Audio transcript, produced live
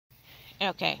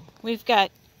Okay, we've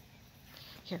got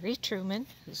Harry Truman,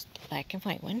 who's the black and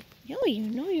white one. Oh, you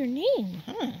know your name,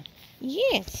 huh?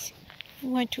 Yes. You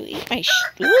want to eat my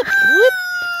whoop, whoop.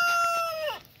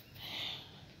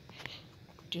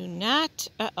 Do not...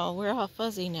 Uh-oh, we're all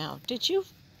fuzzy now. Did you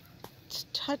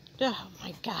touch... Oh,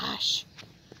 my gosh.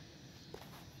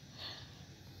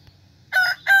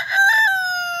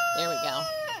 There we go.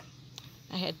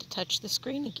 I had to touch the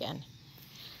screen again.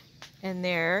 And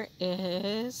there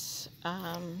is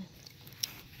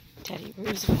Teddy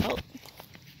Roosevelt.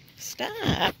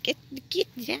 Stop! Get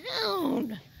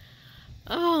down!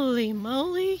 Holy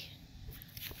moly!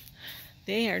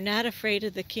 They are not afraid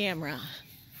of the camera.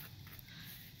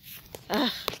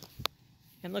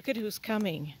 And look at who's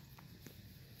coming.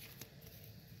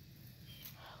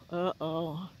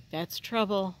 Uh-oh, that's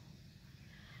trouble.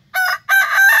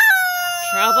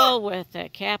 Trouble with a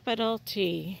capital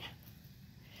T.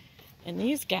 And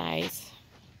these guys,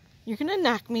 you're gonna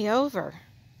knock me over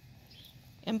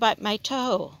and bite my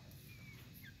toe.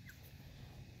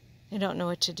 They don't know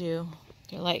what to do.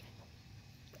 They're like,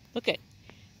 look at,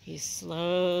 he's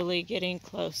slowly getting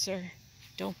closer.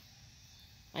 Don't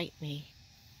bite me.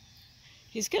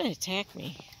 He's gonna attack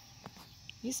me.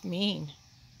 He's mean.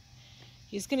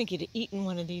 He's gonna get eaten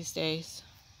one of these days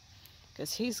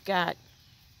because he's got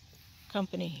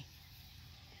company.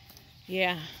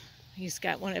 Yeah. He's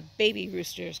got one of baby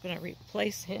roosters going to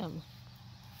replace him.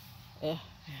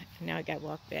 Now I got to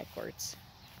walk backwards.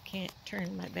 Can't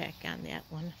turn my back on that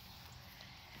one.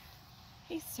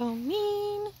 He's so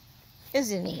mean,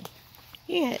 isn't he?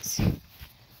 He is.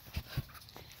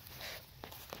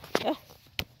 Oh,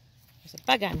 there's a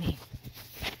bug on me.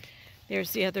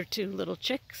 There's the other two little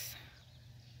chicks.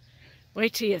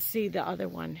 Wait till you see the other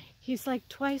one. He's like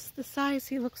twice the size.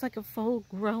 He looks like a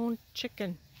full-grown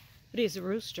chicken, but he's a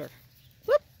rooster.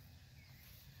 Whoop!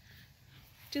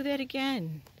 Do that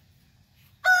again.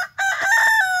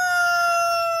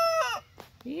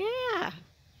 Yeah.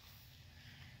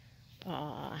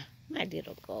 Aw, my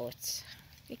little goats.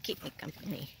 They keep me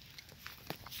company.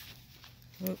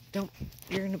 Oh, don't,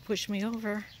 you're gonna push me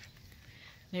over.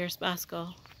 There's Bosco.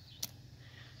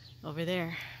 Over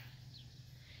there.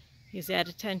 He's at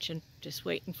attention, just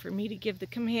waiting for me to give the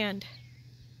command.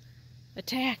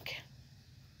 Attack.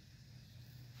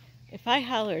 If I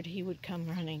hollered, he would come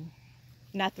running.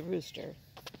 Not the rooster.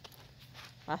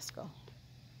 Bosco.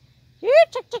 Here,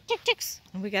 tick, tick, tick, ticks.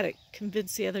 And we gotta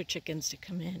convince the other chickens to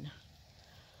come in.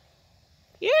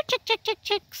 Here, tick, tick, tick,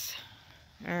 ticks.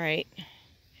 All right.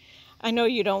 I know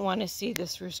you don't want to see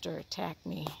this rooster attack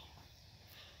me.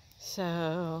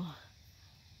 So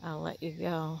I'll let you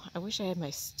go. I wish I had my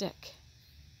stick.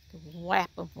 I could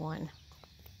whap him one.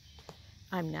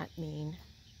 I'm not mean.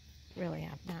 Really,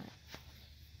 I'm not.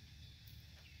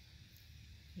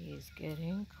 He's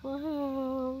getting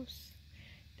close.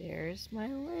 There's my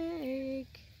leg.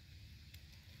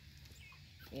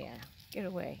 Yeah, get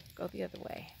away. Go the other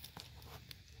way.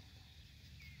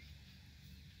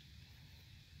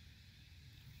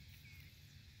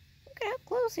 Look at how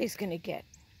close he's gonna get.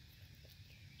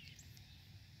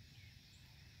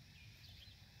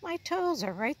 My toes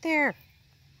are right there.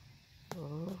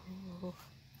 Ooh.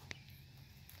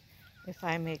 If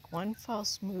I make one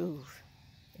false move,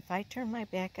 if I turn my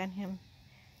back on him,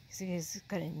 he's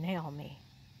gonna nail me.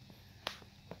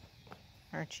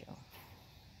 Aren't you?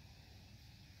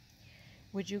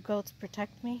 Would you goats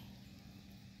protect me?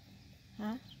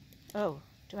 Huh? Oh,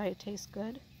 do I taste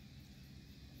good?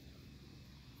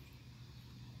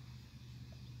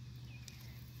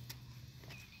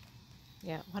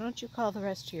 Yeah, why don't you call the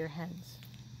rest of your hens?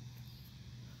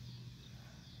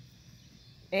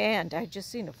 And I just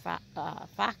seen a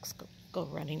fox go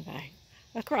running by.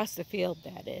 Across the field,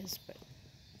 that is, but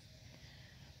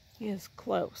he is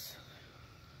close.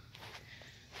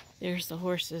 There's the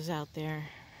horses out there.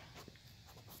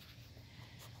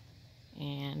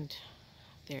 And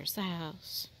there's the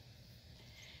house.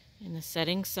 And the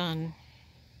setting sun.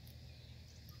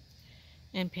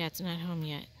 And Pat's not home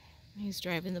yet. He's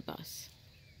driving the bus.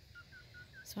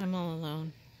 So I'm all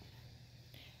alone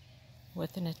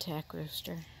with an attack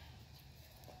rooster.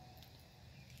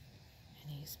 And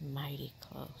he's mighty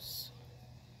close.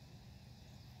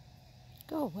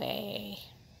 Go away.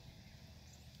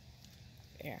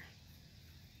 There.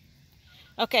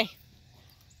 Okay.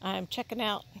 I'm checking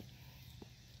out.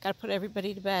 Gotta put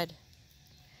everybody to bed.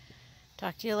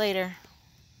 Talk to you later.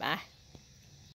 Bye.